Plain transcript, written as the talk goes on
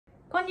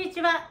こんに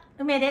ちは、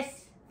梅で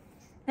す。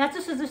夏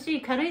涼し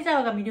い軽井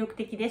沢が魅力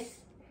的で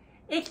す。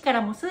駅か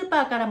らもスーパ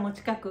ーからも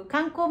近く、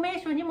観光名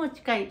所にも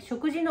近い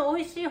食事の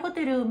美味しいホ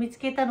テルを見つ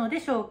けたので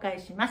紹介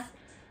します。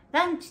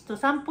ランチと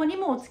散歩に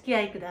もお付き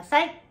合いくだ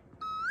さい。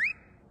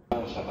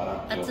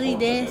暑い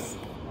です。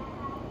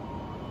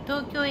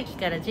東京駅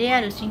から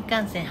JR 新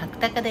幹線白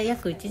鷹で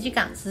約1時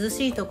間、涼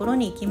しいところ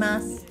に行きま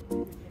す。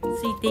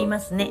空いていま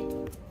すね。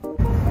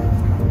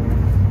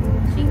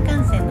新幹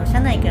線の車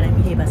内から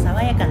見れば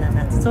爽やかな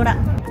夏空。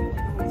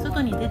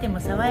外に出ても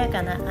爽や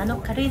かなあの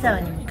軽井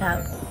沢に向か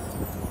う。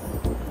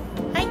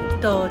はい、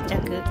到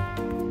着。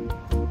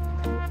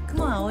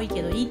雲は多い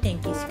けどいい天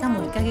気、しか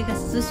も日陰が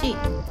涼しい。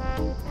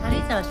軽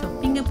井沢ショ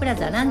ッピングプラ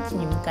ザランチ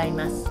に向かい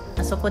ます。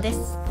あそこで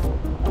す。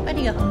パ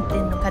リが本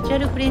店のカジュア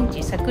ルフレン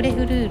チサクレ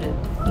フルール、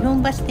日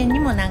本橋店に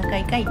も何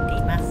回か行って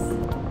います。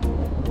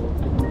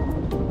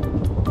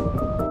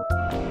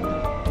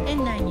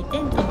店内に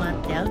テントもあっ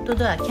てアウト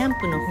ドアキャン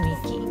プの雰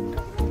囲気。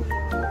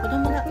子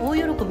供が大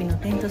喜びの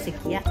テント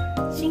席や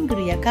シング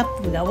ルやカッ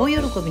プルが大喜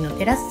びの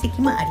テラス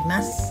席もあり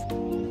ます。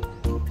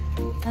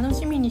楽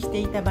しみにして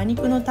いた馬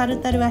肉のタル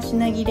タルは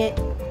品切れ。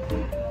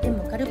で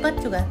もカルパ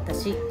ッチョがあった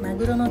し、マ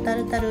グロのタ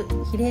ルタル、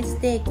ヒレス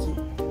テーキ、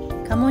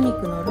鴨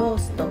肉のロー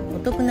スト、お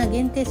得な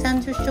限定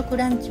30食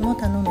ランチも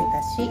頼めた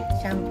し、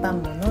シャンパ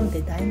ンも飲ん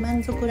で大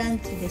満足ラン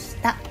チでし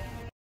た。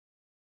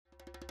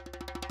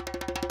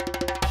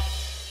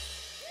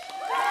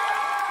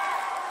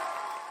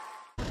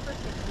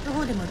徒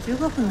歩でも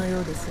15分の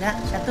ようですが、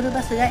シャトル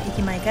バスが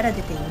駅前から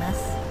出ていま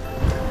す。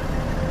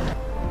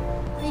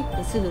入っ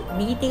てすぐ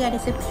右手がレ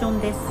セプショ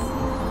ンです。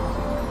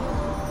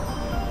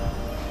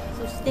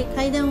そして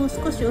階段を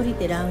少し降り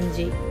てラウン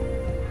ジ。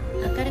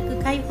明る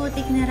く開放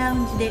的なラ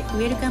ウンジでウ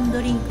ェルカム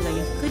ドリンクが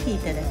ゆっくりい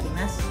ただけ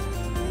ます。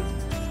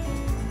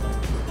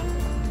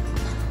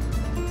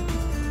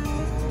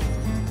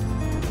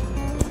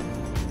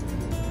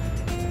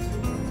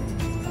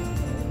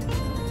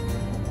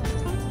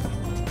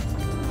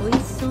美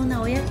味しそう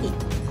なおやき、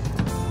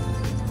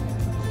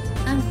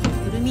あんこ、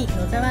くるみ、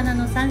野沢菜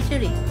の3種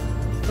類、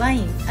ワ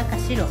イン、赤、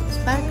白、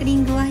スパークリ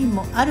ングワイン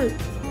もある。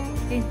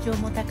天井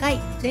も高い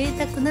贅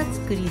沢な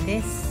作り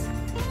です。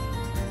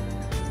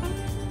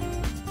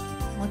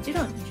もち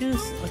ろんジュー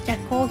ス、お茶、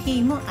コーヒ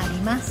ーもあ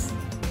ります。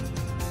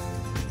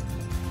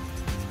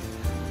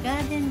ガ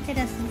ーデンテ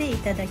ラスでい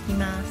ただき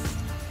ます。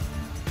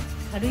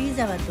軽井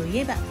沢とい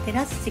えばテ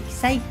ラス席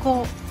最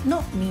高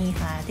のミー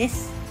ハーで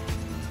す。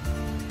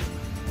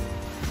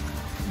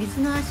水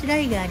のあしら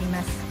いがあり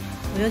ます。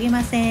泳げ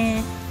ませ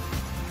ん。ウ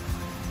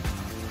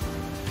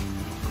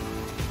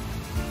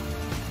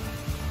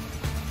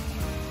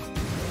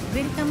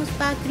ェルカムス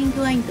パークリン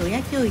グワインとお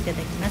やきをいただ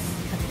きます。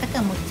あった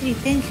かもっちり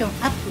テンション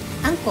アッ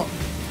プ。あんこ、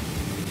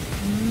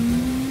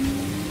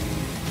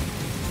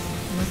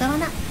野沢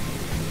菜、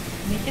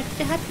めちゃく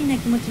ちゃハッピーな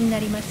気持ちにな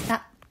りまし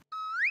た。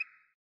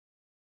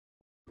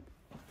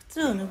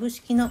靴を脱ぐ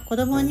式の子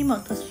供にも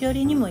年寄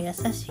りにも優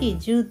しい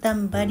絨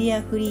毯バリ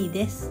アフリー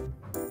です。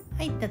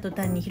入った途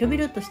端に広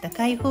々とした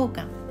開放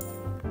感。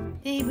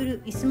テーブ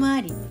ル、椅子もあ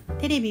り、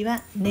テレビ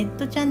はネッ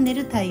トチャンネ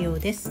ル対応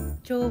です。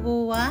眺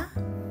望は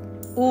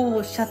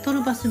シャト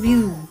ルバスビ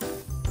ュ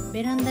ー。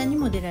ベランダに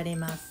も出られ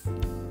ます。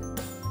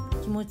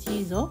気持ち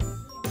いいぞ。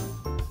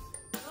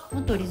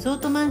元リゾー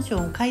トマンシ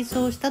ョンを改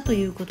装したと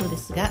いうことで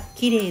すが、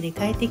綺麗で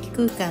快適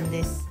空間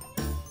です。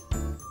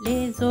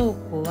冷蔵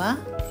庫は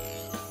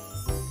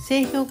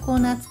製氷コー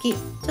ナー付き。ち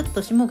ょっ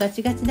と霜ガ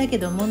チガチだけ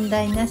ど問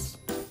題なし。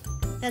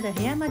ただ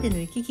部屋までの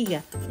行き来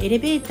がエレ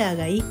ベーター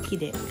が1基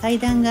で階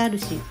段がある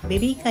し、ベ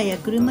ビーカーや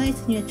車椅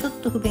子にはちょっ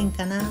と不便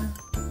かな。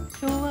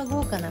昭和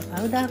豪華な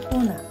パウダーコ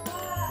ーナー。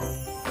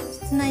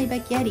室内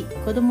履きあり、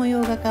子供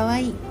用が可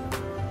愛い。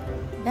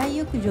大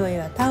浴場へ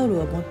はタオル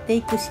を持って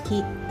いく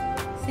式。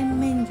洗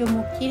面所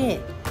も綺麗。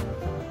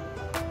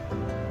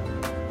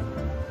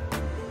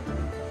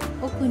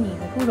奥に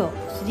お風呂、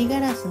すりガ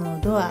ラスの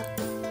ドア、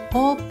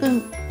オープ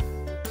ン。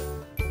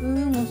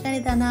おしゃれ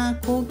だな。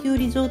高級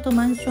リゾート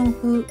マンション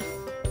風。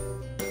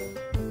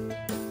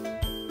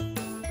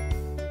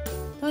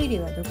トイレ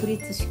は独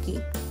立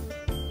式。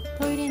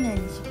トイレ内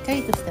にしっか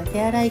りとした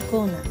手洗い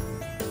コーナー。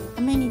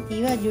アメニテ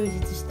ィは充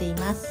実してい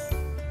ます。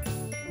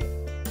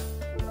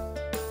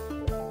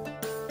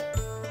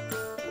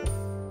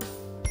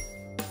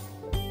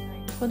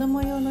子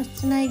供用の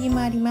室内着も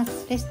ありま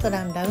す。レスト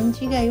ラン、ラウン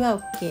ジ以外は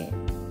OK。 ベ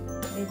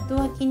ッド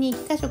脇に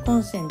1箇所コ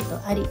ンセント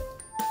あり。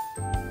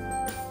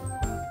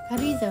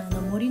軽井沢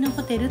の森の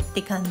ホテルっ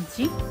て感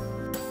じ。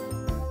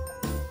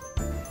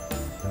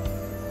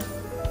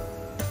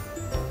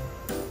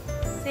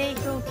製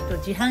氷機と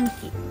自販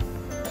機、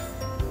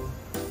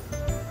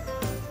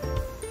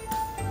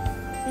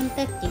洗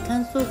濯機、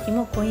乾燥機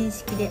もコイン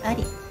式であ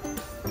り、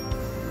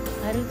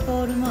アル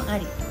コールもあ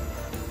り。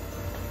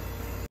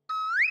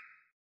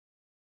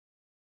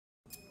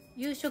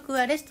夕食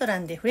はレストラ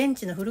ンでフレン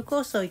チのフルコ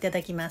ースをいた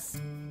だきます。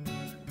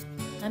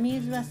アミュ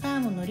ーズはサー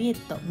モンのリエッ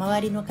ト、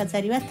周りの飾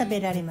りは食べ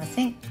られま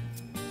せん。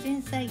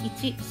前菜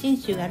1、信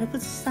州アルプ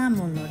スサー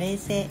モンの冷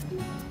製。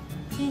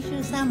信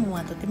州サーモン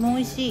はとても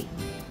美味しい。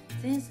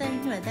前菜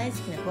には大好き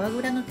なフォア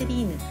グラのテ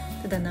リーヌ、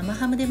ただ生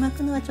ハムで巻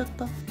くのはちょっ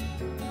と。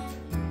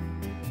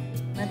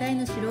マダイ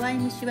の白ワイ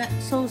蒸しは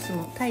ソース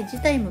もタイ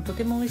自体もと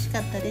ても美味しか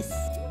ったです。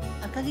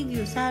赤城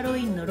牛サーロ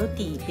インのロテ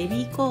ィ、ベ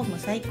ビーコーンも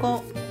最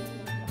高。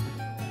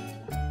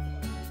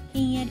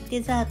ひんやり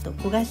デザート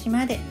焦がし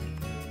まで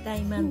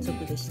大満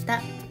足でし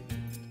た。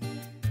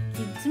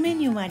キッズメ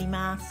ニューもあり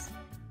ます。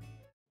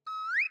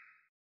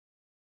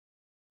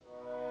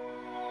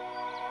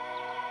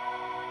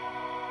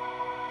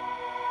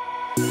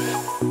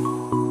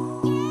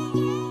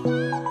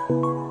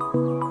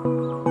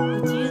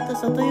内湯と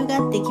外湯が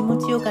あって気持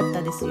ちよかっ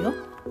たですよ。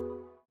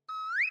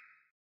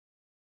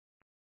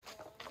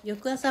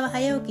翌朝は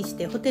早起きし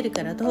てホテル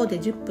から徒歩で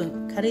10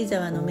分、軽井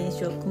沢の名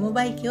所雲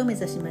場池を目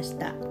指しまし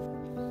た。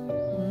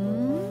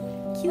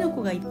キノ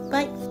コがいっ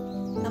ぱい、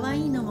かわ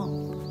いいのも。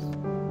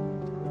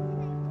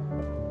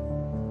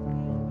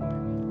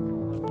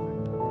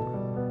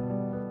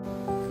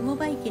雲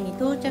場池に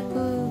到着。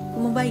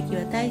雲場池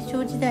は大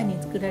正時代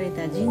に作られ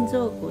た人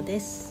造湖で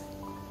す。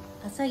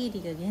朝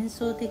霧が幻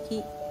想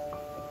的。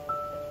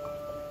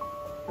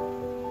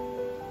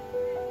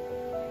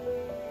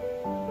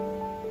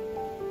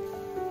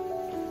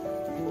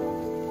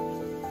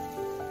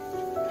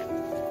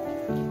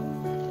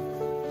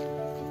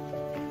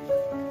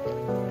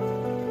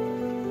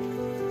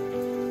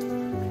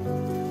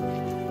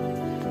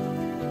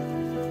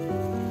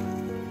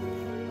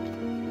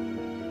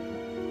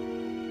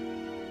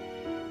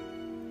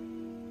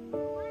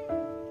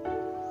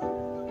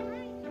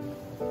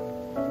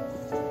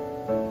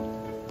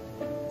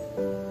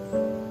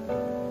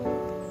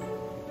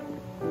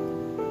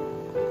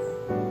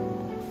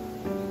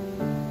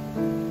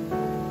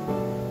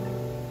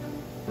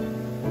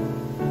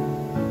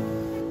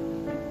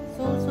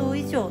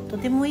と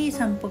てもいい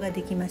散歩が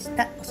できまし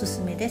た。おす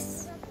すめで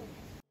す。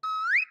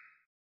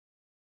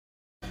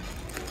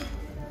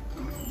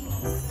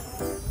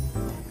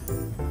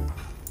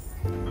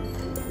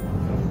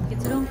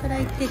結論から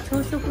言って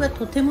朝食が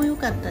とても良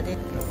かったです。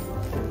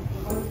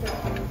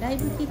ライ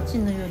ブキッチ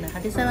ンのような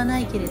派手さはな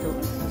いけれど、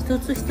一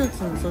つ一つ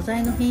の素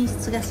材の品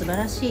質が素晴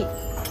らしい。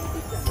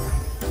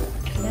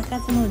品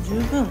数も十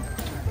分。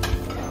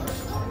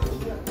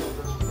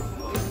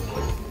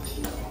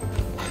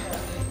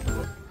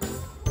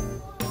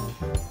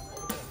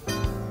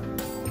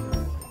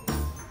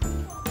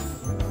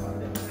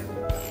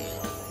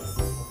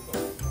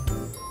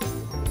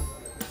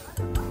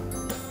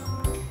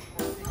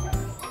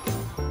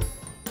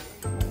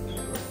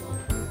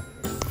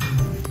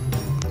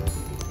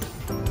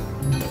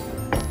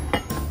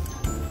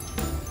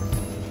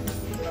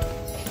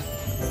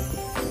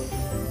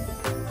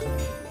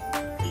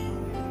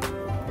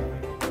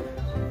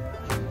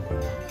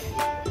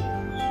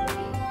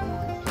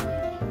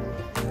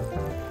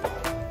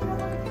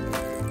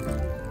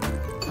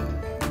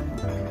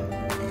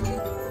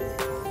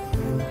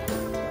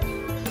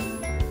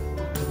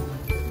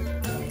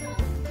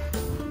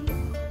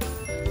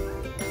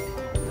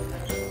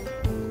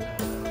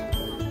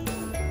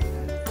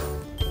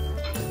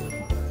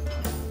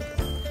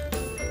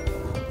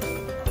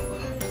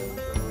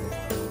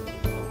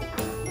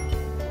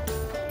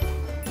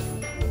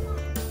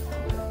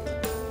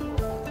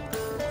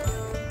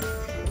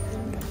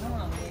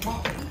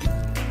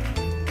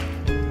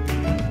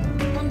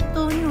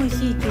美味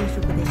しい朝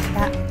食でし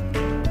た。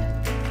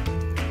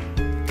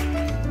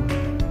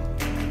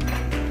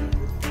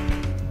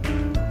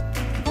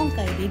今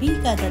回ベビ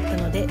ーカーだっ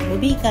たので、ロ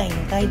ビー階の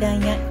階段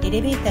やエ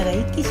レベーターが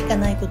1機しか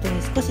ないことに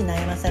少し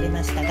悩まされ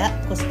ましたが、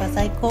コスパ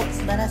最高、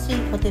素晴らしい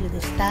ホテルで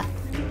した。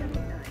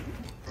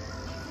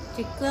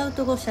チェックアウ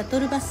ト後シャト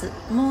ルバス、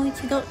もう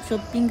一度ショッ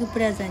ピングプ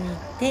ラザに行っ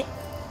て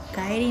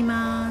帰り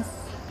ます。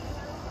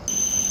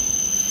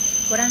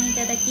ご覧い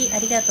ただきあ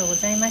りがとうご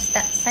ざいまし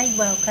た。最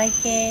後はお会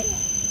計。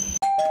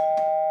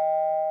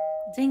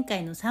前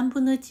回の3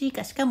分の1以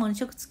下、しかも2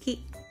食付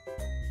き。